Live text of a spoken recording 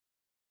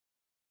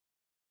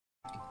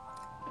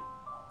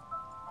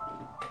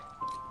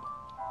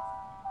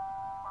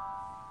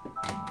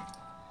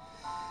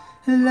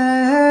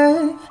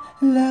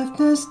left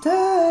the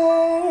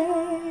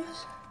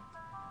stars,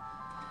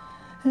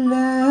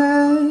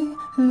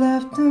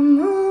 left the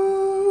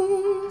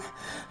moon.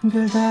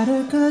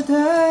 별다를 것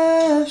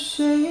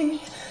없이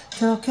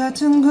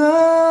똑같은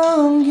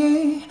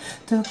공기,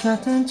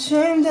 똑같은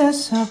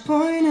침대에서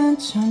보이는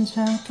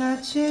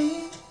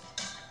천장까지.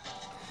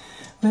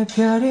 왜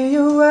별이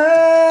이유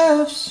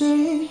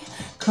없이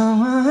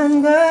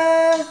공허한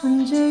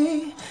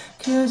건지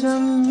그저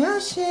몇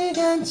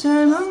시간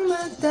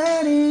잘못만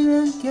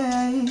때리는 게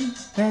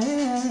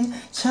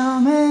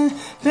처음엔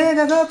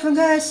배가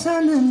고픈가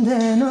했었는데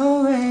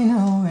No way,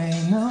 no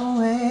way,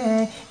 no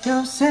way.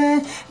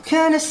 요새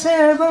카네스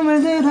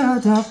앨범을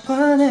들어도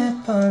뻔해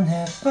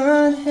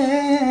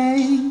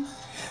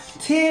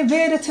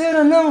TV를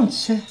틀어놓은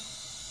채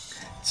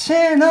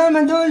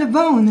채널만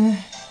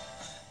돌려보네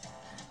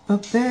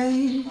But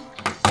babe,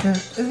 별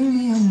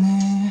의미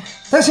없네.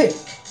 다시!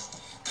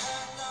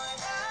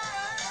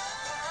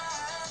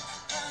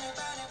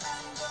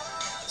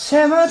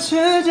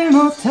 채워주질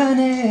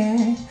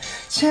못하네.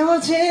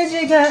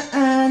 채워지지가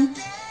않.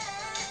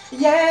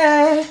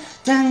 Yeah,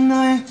 딱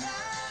너의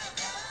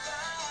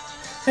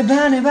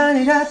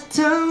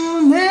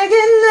반이라도 내게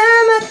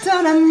남아.